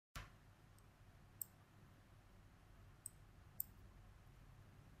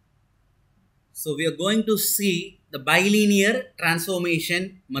So we are going to see the bilinear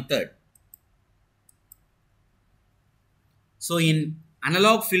transformation method. So in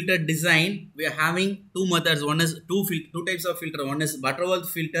analog filter design, we are having two methods. One is two types of filter. One is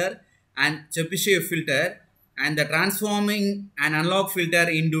Butterworth filter and Chebyshev filter. And the transforming an analog filter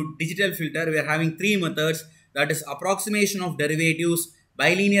into digital filter, we are having three methods. That is approximation of derivatives,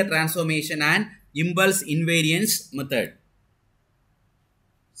 bilinear transformation, and impulse invariance method.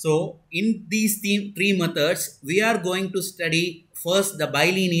 So in these three methods, we are going to study first the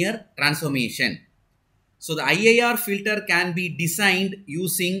bilinear transformation. So the IIR filter can be designed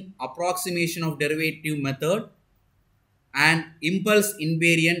using approximation of derivative method and impulse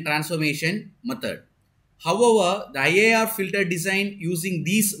invariant transformation method. However, the IIR filter design using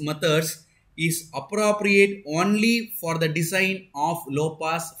these methods is appropriate only for the design of low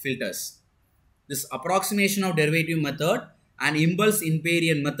pass filters. This approximation of derivative method and impulse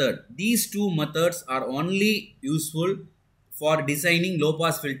invariant method, these two methods are only useful for designing low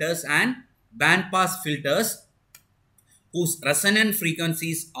pass filters and band pass filters whose resonant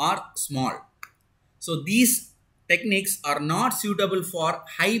frequencies are small. So these techniques are not suitable for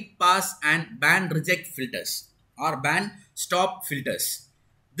high pass and band reject filters or band stop filters.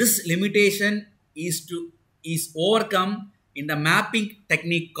 This limitation is overcome in the mapping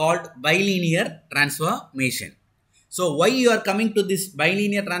technique called bilinear transformation. So why you are coming to this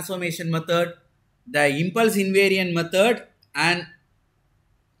bilinear transformation method? The impulse invariant method and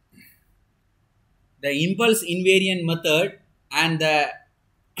the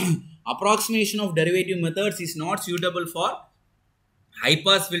approximation of derivative methods is not suitable for high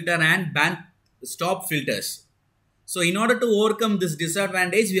pass filter and band stop filters. So in order to overcome this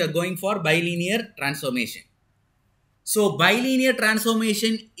disadvantage, we are going for bilinear transformation. So bilinear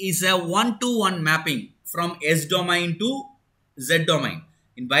transformation is a one-to-one mapping from S domain to Z domain.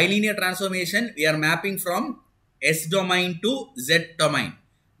 In bilinear transformation, we are mapping from S domain to Z domain.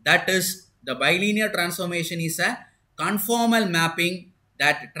 That is, the bilinear transformation is a conformal mapping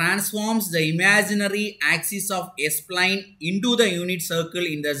that transforms the imaginary axis of S-plane into the unit circle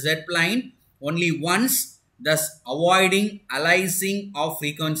in the Z-plane only once, thus avoiding aliasing of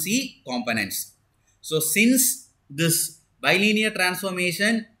frequency components. So since this bilinear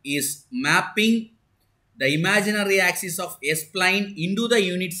transformation is mapping the imaginary axis of S-plane into the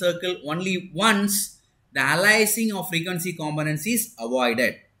unit circle only once, the aliasing of frequency components is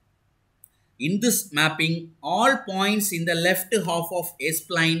avoided. In this mapping, all points in the left half of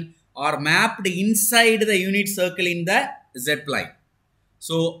S-plane are mapped inside the unit circle in the Z-plane.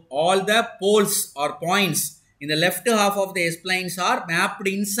 So all the poles or points in the left half of the S-planes are mapped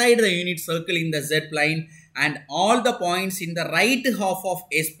inside the unit circle in the Z-plane, and all the points in the right half of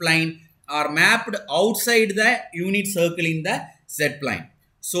S-plane are mapped outside the unit circle in the Z-plane.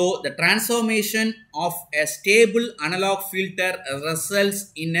 So the transformation of a stable analog filter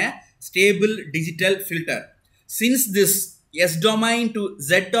results in a stable digital filter. Since this S domain to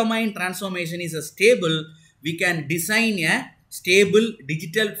Z domain transformation is a stable, we can design a stable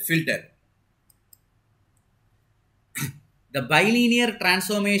digital filter. The bilinear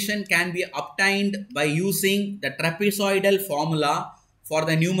transformation can be obtained by using the trapezoidal formula for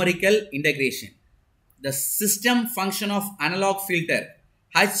the numerical integration. The system function of analog filter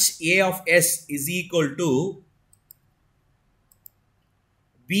HA of S is equal to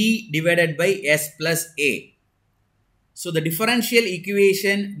B divided by S plus A. So the differential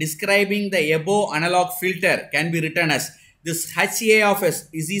equation describing the above analog filter can be written as this HA of S.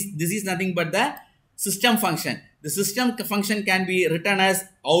 This is nothing but the system function. The system function can be written as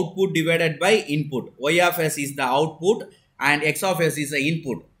output divided by input. Y of S is the output and X of S is the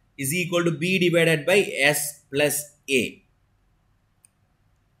input, is equal to B divided by S plus A.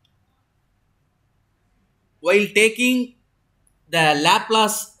 While taking the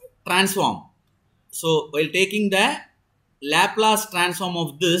Laplace transform, so while taking the Laplace transform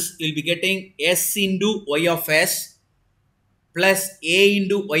of this, you will be getting S into Y of S plus A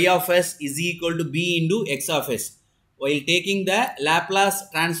into Y of S is equal to B into X of S. While taking the Laplace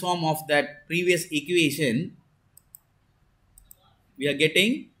transform of that previous equation, we are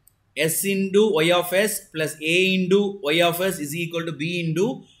getting S into Y of S plus A into Y of S is equal to B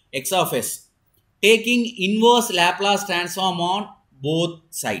into X of S. Taking inverse Laplace transform on both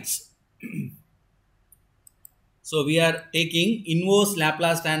sides. So we are taking inverse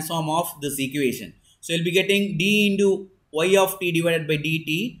Laplace transform of this equation. So you'll be getting d into y of t divided by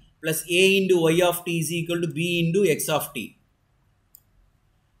dt plus a into y of t is equal to b into x of t.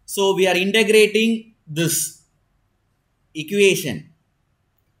 So we are integrating this equation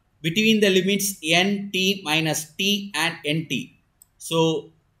between the limits n t minus t and nt.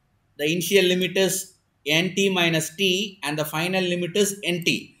 So the initial limit is nt minus t and the final limit is nt.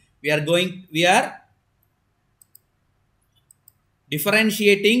 We are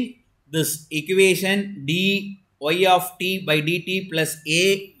differentiating this equation dy of t by dt plus a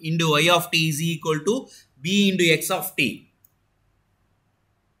into y of t is equal to b into x of t.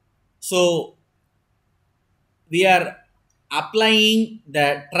 So we are applying the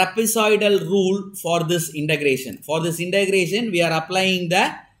trapezoidal rule for this integration. For this integration, we are applying the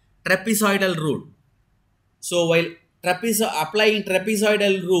trapezoidal rule. So while applying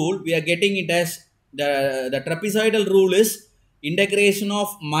trapezoidal rule, we are getting it as the trapezoidal rule is integration of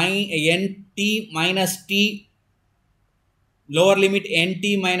nt minus t, lower limit nt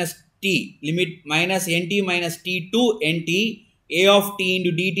minus t, limit minus nt minus t to nt, a of t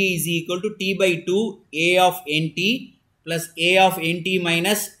into dt is equal to t by 2 a of nt plus a of nt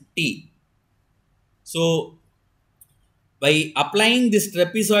minus t. So by applying this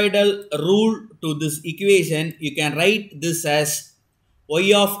trapezoidal rule to this equation, you can write this as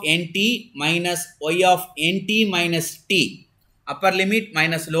y of nt minus y of nt minus t, upper limit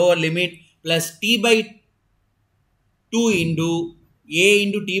minus lower limit, plus t by 2 into a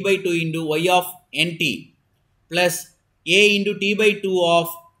into t by 2 into y of nt plus a into t by 2 of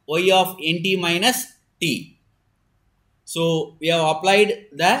y of nt minus t. So we have applied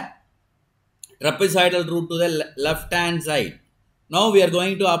the trapezoidal rule to the left hand side. Now we are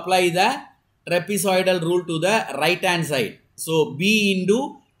going to apply the trapezoidal rule to the right hand side. So b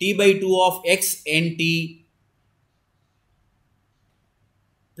into t by 2 of x nt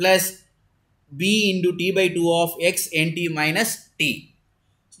plus b into t by 2 of x nt minus t.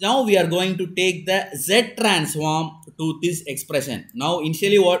 Now we are going to take the z transform to this expression. Now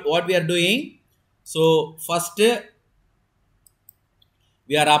initially what we are doing, so first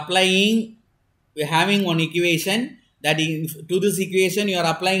we are applying, we are having one equation that to this equation you are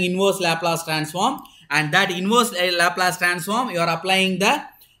applying inverse Laplace transform, and that inverse Laplace transform you are applying the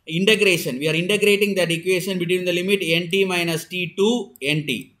integration. We are integrating that equation between the limit nt minus t to nt.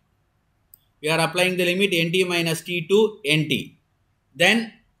 We are applying the limit nt minus t to nt.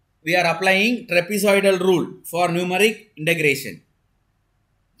 Then we are applying trapezoidal rule for numeric integration.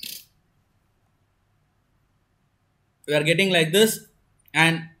 We are getting like this,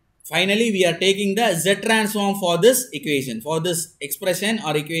 and finally we are taking the z transform for this equation. For this expression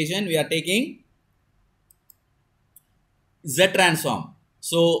or equation, we are taking z transform.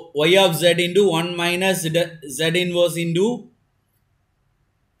 So y of z into 1 minus z inverse into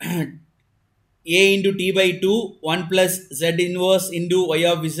a into t by 2 1 plus z inverse into y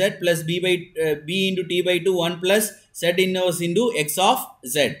of z plus b into t by 2 1 plus z inverse into x of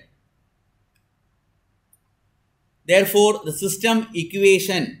z. Therefore the system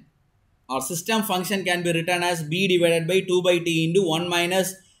equation or system function can be written as b divided by 2 by t into 1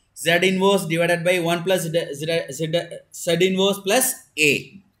 minus z inverse divided by 1 plus z inverse plus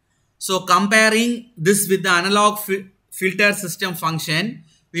a. So comparing this with the analog filter system function,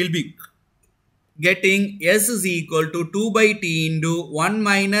 we will be getting s is equal to 2 by t into 1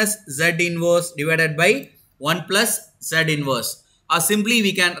 minus z inverse divided by 1 plus z inverse, or simply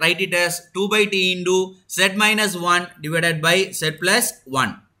we can write it as 2 by t into z minus 1 divided by z plus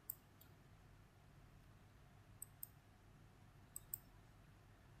 1.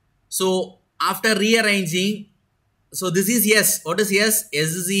 So after rearranging, so this is s. What is s? S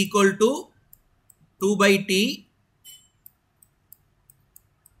is equal to 2 by t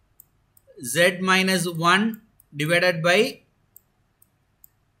z minus 1 divided by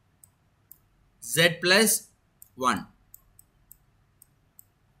z plus 1.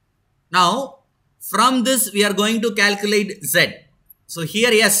 Now from this we are going to calculate z. So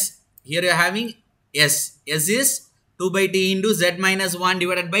here s, here you are having s. S is 2 by t into z minus 1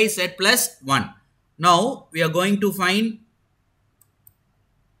 divided by z plus 1. Now we are going to find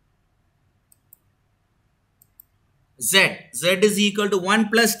z. Z is equal to 1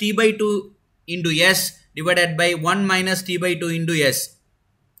 plus t by 2 into s divided by 1 minus t by 2 into s.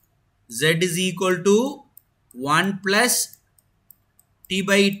 Z is equal to 1 plus t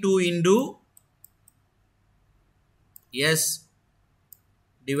by 2 into s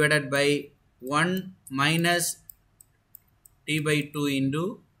divided by 1 minus t by 2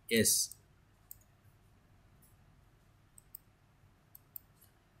 into s.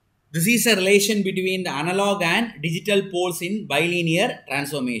 This is a relation between the analog and digital poles in bilinear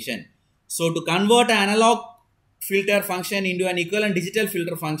transformation. So to convert an analog filter function into an equivalent digital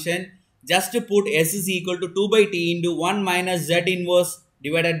filter function, just put s is equal to 2 by t into 1 minus z inverse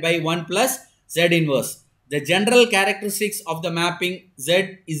divided by 1 plus z inverse. The general characteristics of the mapping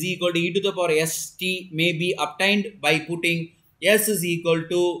z is equal to e to the power st may be obtained by putting s is equal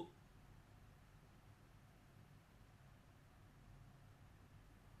to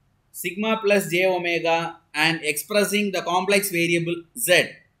sigma plus j omega and expressing the complex variable z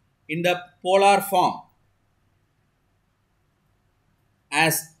in the polar form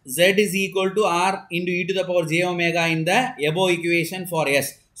as z is equal to r into e to the power j omega in the above equation for s.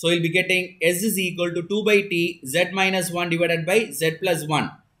 So we'll be getting s is equal to 2 by t z minus 1 divided by z plus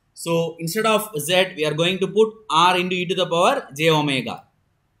 1. So instead of z, we are going to put r into e to the power j omega.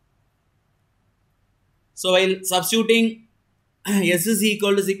 So while substituting s is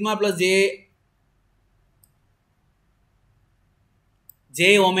equal to sigma plus j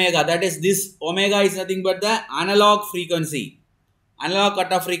omega, that is, this omega is nothing but the analog frequency, analog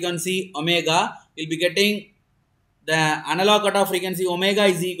cutoff frequency omega. Will be getting the analog cutoff frequency omega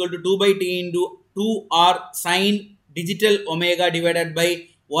is equal to 2 by t into 2r sine digital omega divided by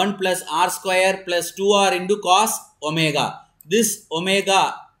 1 plus r square plus 2r into cos omega. This omega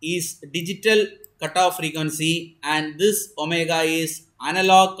is digital cutoff frequency and this omega is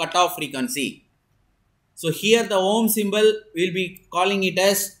analog cutoff frequency. So here the ohm symbol will be calling it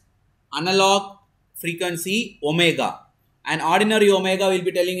as analog frequency omega, and ordinary omega will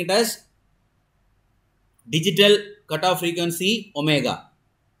be telling it as digital cutoff frequency omega.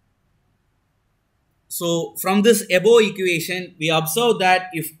 So from this above equation, we observe that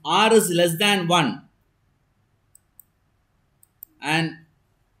if r is less than 1 and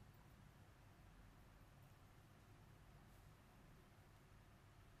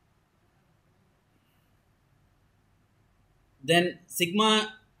then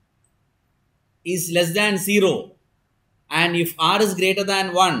sigma is less than 0, and if r is greater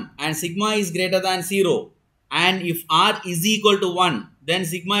than 1 and sigma is greater than 0, and if r is equal to 1, then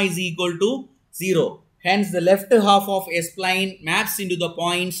sigma is equal to 0. Hence the left half of S-plane maps into the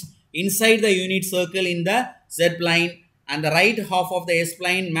points inside the unit circle in the Z-plane, and the right half of the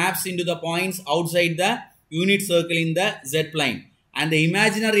S-plane maps into the points outside the unit circle in the Z-plane, and the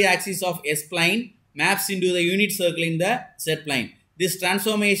imaginary axis of S-plane maps into the unit circle in the Z-plane. This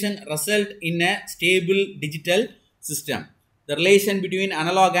transformation results in a stable digital system. The relation between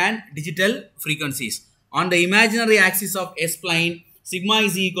analog and digital frequencies. On the imaginary axis of S-plane, sigma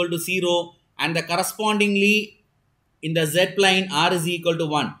is equal to 0, and the correspondingly in the Z-plane r is equal to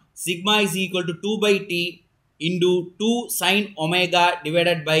 1. Sigma is equal to 2 by t into 2 sine omega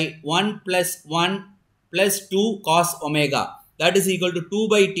divided by 1 plus 1 plus 2 cos omega. That is equal to 2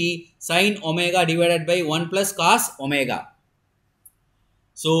 by t sine omega divided by 1 plus cos omega.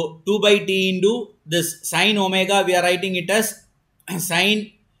 So 2 by t into this sine omega, we are writing it as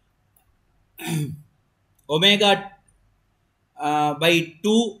sine omega by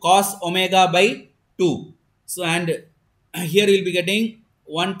 2 cos omega by 2. So and here we will be getting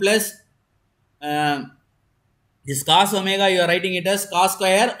 1 plus this cos omega, you are writing it as cos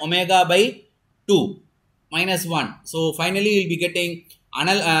square omega by 2 minus 1. So finally we will be getting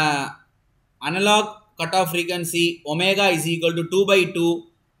analog cutoff frequency omega is equal to 2 by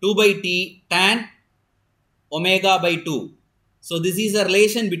 2 by t tan omega by 2. So this is a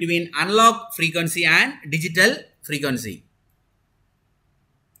relation between analog frequency and digital frequency.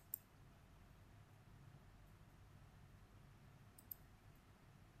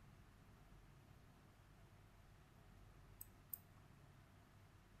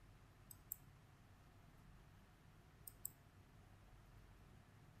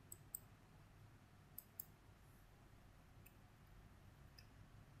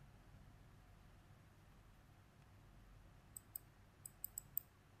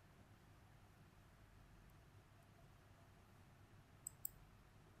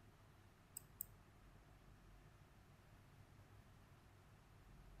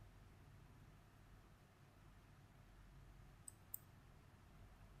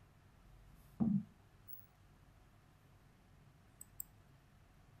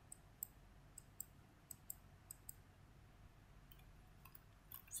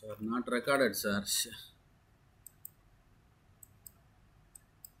 Sir, not recorded, sir.